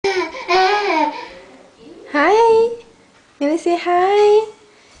Hi. Milli, say hi.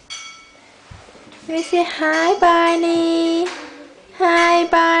 Milli, say hi, Barney. Hi,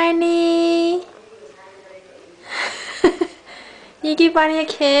 Barney. You give Barney a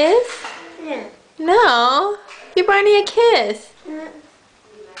kiss? Yeah. No. Give Barney a kiss.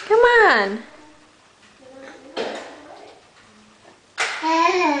 Come on.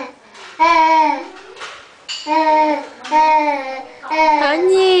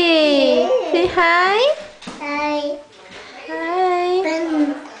 Honey. Say hi. Hi. Hi.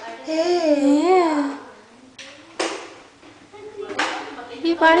 Yeah.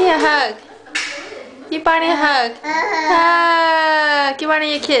 Give Barney a hug. Give Barney a hug. Hug. Give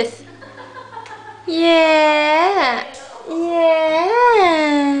Barney a kiss. Yeah. Yeah.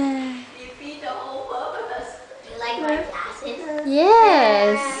 You like my glasses?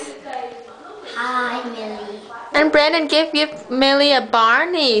 Yes. Hi, Millie. And Brandon give Milli a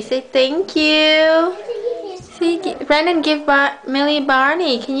Barney. Say thank you. Brandon give Milli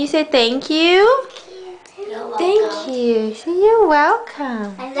Barney. Can you say thank you? You're Thank welcome. you. Say you're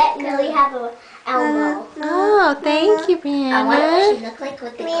welcome. And let Millie have an elbow. Oh, thank you, I wonder what she Brianna. look like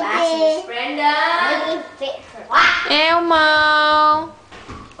with the glasses. Brenda. Really fit her. Elmo.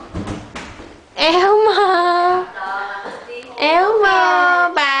 Elmo. Elmo.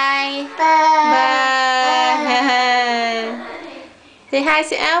 Bye. Bye. Say hi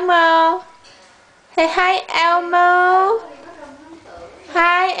to Elmo. Say hi, Elmo.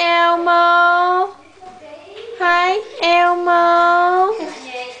 Hi, Elmo. Hi, Elmo.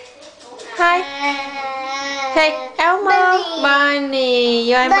 Hi. Hey, Elmo. Barney.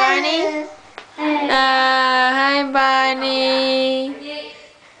 You want Barney? Hi, Barney.